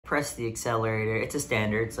press the accelerator. It's a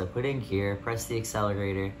standard, so I put in gear, press the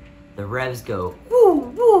accelerator. The revs go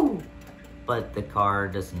woo woo, but the car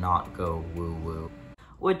does not go woo woo,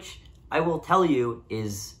 which I will tell you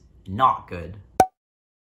is not good.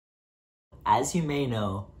 As you may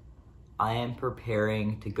know, I am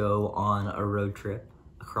preparing to go on a road trip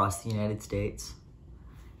across the United States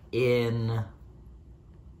in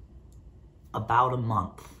about a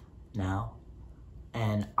month now.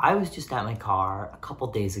 And I was just at my car a couple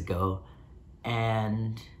days ago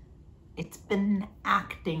and it's been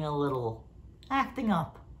acting up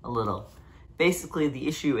a little. Basically, the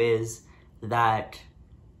issue is that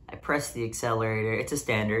I press the accelerator. It's a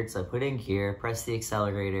standard, so I put in gear, press the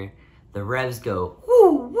accelerator. The revs go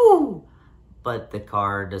woo woo, but the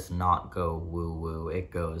car does not go woo woo.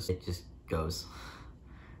 It just goes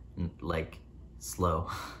like slow.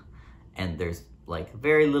 And there's like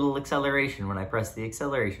very little acceleration when I press the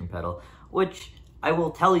acceleration pedal, which I will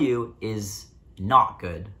tell you is not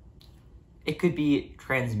good. It could be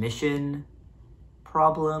transmission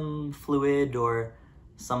problem, fluid, or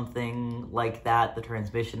something like that, the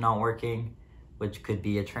transmission not working, which could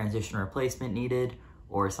be a transmission replacement needed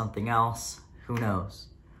or something else, who knows.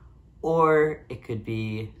 Or it could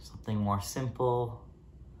be something more simple,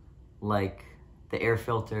 like the air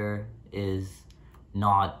filter is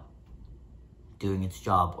not doing its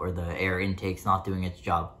job or the air intake's not doing its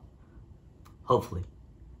job, hopefully.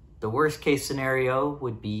 The worst case scenario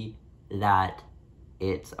would be that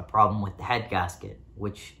it's a problem with the head gasket,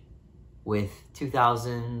 which with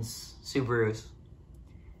 2000s Subarus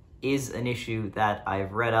is an issue that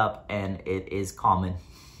I've read up and it is common.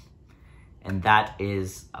 And that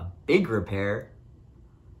is a big repair,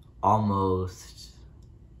 almost,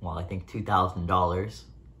 well, I think $2,000,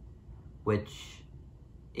 which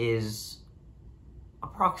is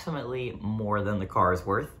approximately more than the car is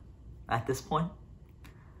worth at this point.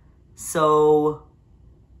 So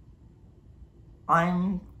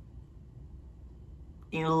I'm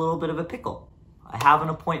in a little bit of a pickle. I have an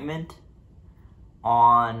appointment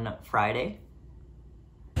on Friday.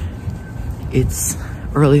 It's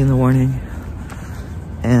early in the morning,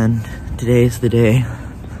 and today is the day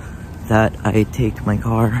that I take my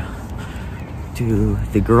car to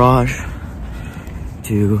the garage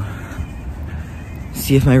to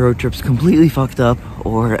see if my road trip's completely fucked up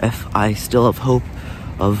or if I still have hope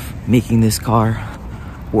of making this car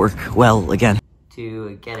work well again.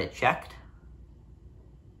 To get it checked.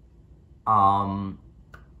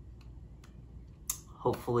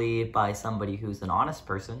 Hopefully by somebody who's an honest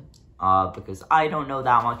person, because I don't know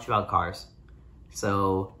that much about cars.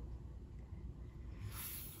 So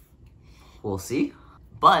we'll see.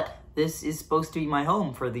 But this is supposed to be my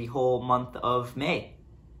home for the whole month of May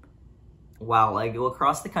while I go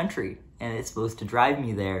across the country, and it's supposed to drive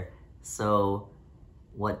me there. So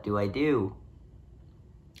what do?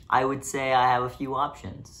 I would say I have a few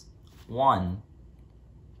options. One,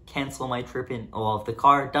 cancel my trip well, if the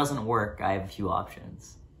car doesn't work, I have a few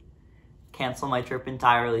options. Cancel my trip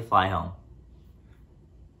entirely, fly home.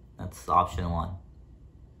 That's option one.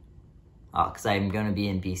 Because I'm going to be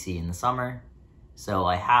in BC in the summer, so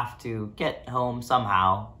I have to get home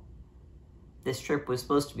somehow. This trip was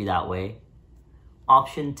supposed to be that way.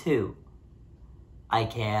 Option two, I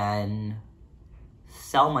can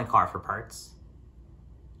sell my car for parts,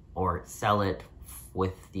 or sell it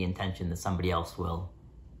with the intention that somebody else will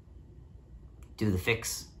do the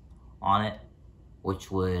fix on it, which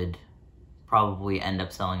would probably end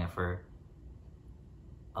up selling it for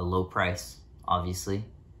a low price, obviously,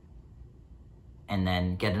 and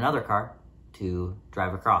then get another car to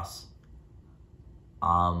drive across.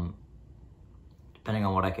 Depending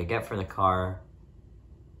on what I could get for the car,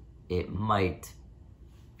 it might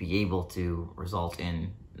be able to result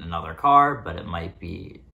in another car, but it might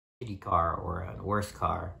be a shitty car or a worse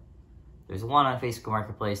car. There's one on Facebook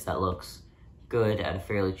Marketplace that looks good at a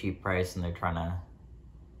fairly cheap price, and they're trying to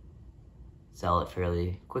sell it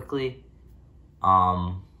fairly quickly.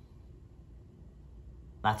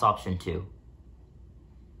 That's option two.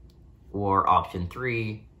 Or option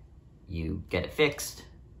three, you get it fixed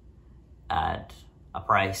at a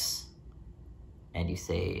price and you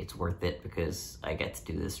say it's worth it because I get to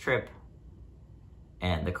do this trip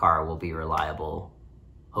and the car will be reliable,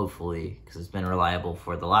 hopefully, because it's been reliable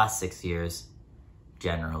for the last 6 years,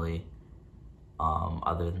 generally,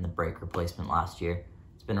 other than the brake replacement last year.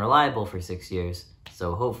 It's been reliable for 6 years,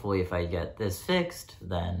 so hopefully if I get this fixed,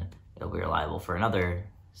 then it'll be reliable for another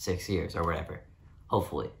 6 years or whatever.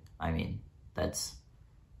 Hopefully. I mean, that's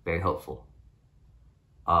very hopeful.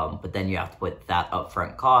 But then you have to put that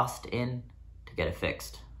upfront cost in to get it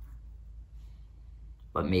fixed.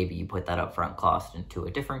 but maybe you put that upfront cost into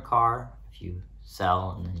a different car if you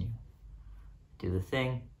sell and then you do the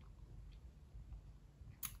thing.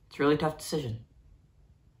 It's a really tough decision.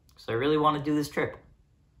 So I really want to do this trip.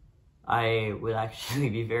 I would actually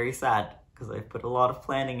be very sad because I put a lot of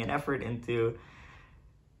planning and effort into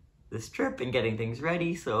this trip and getting things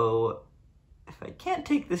ready. So if I can't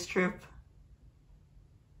take this trip,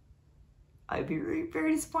 I'd be very,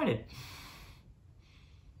 very disappointed.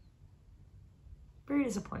 Very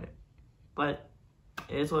disappointed. But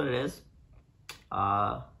it is what it is.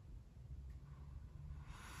 Yeah.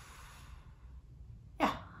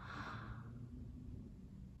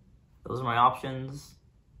 Those are my options.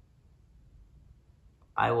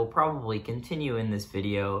 I will probably continue in this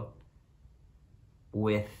video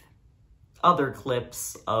with other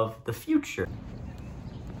clips of the future.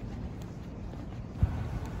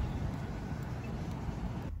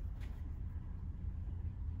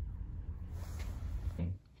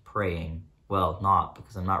 Praying. Well, not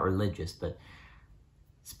because I'm not religious, but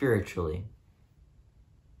spiritually.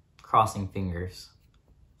 Crossing fingers.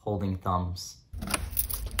 Holding thumbs.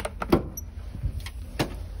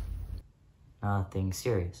 Nothing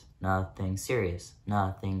serious. Nothing serious.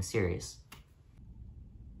 Nothing serious.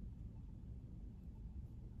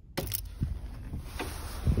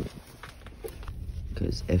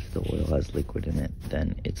 Because if the oil has liquid in it,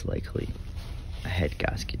 then it's likely a head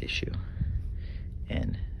gasket issue.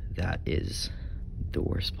 And that is the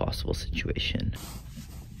worst possible situation.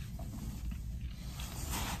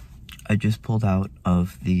 I just pulled out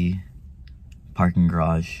of the parking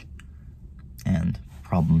garage and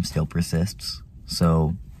problem still persists.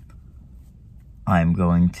 So I'm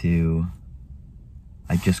going to,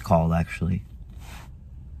 I just called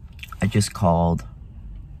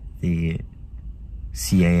the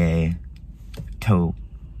CAA tow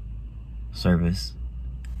service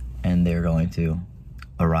and they're going to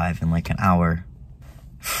arrive in like an hour,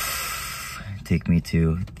 take me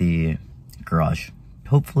to the garage.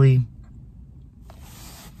 Hopefully,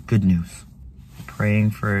 good news.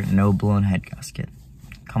 Praying for no blown head gasket.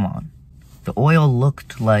 Come on. The oil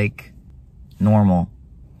looked like normal,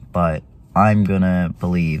 but I'm gonna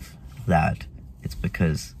believe that it's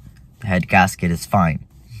because the head gasket is fine.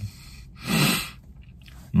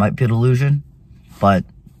 Might be a delusion, but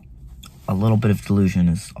a little bit of delusion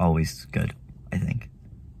is always good, I think.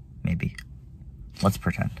 Maybe. Let's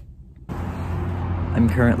pretend. I'm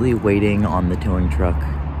currently waiting on the towing truck.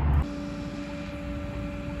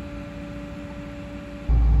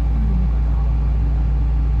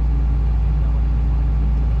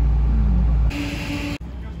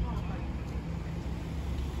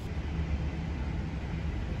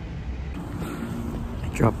 I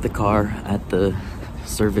dropped the car at the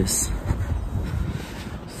service,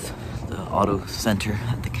 the auto center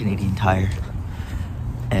at the Canadian Tire.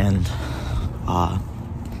 And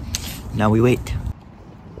now we wait.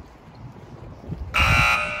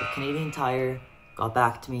 The Canadian Tire got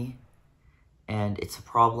back to me, and it's a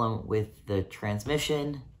problem with the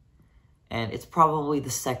transmission, and it's probably the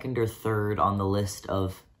second or third on the list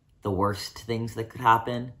of the worst things that could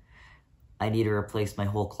happen. I need to replace my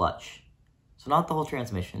whole clutch. So not the whole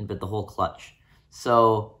transmission, but the whole clutch.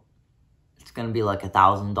 So it's gonna be like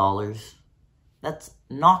 $1,000. That's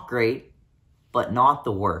not great, but not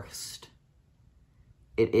the worst.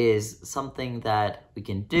 It is something that we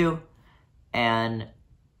can do, and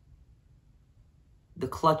the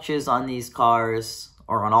clutches on these cars,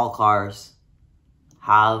 or on all cars,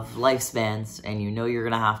 have lifespans, and you know you're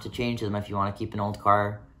gonna have to change them if you want to keep an old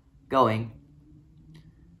car going.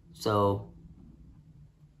 So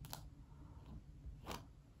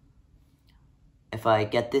if I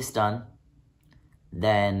get this done,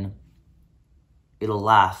 then it'll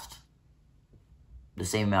last the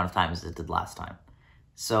same amount of time as it did last time.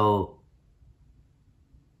 So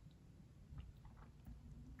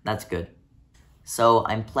that's good. So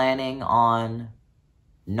I'm planning on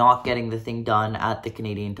not getting the thing done at the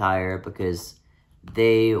Canadian Tire because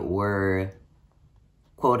they were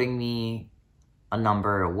quoting me a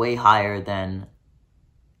number way higher than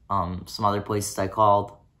some other places I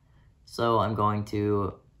called. So I'm going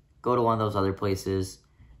to go to one of those other places.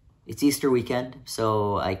 It's Easter weekend,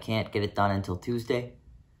 so I can't get it done until Tuesday.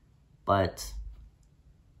 But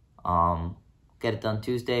get it done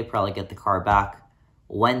Tuesday, probably get the car back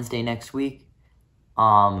Wednesday next week.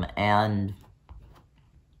 And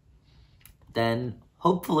then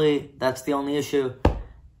hopefully that's the only issue,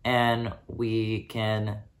 and we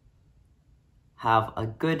can have a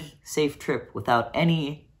good, safe trip without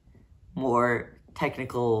any more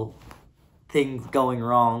technical things going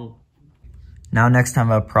wrong. Now, next time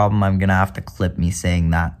I have a problem, I'm gonna have to clip me saying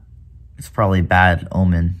that It's probably a bad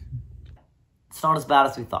omen. It's not as bad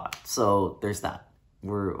as we thought, so there's that.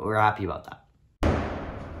 We're happy about that.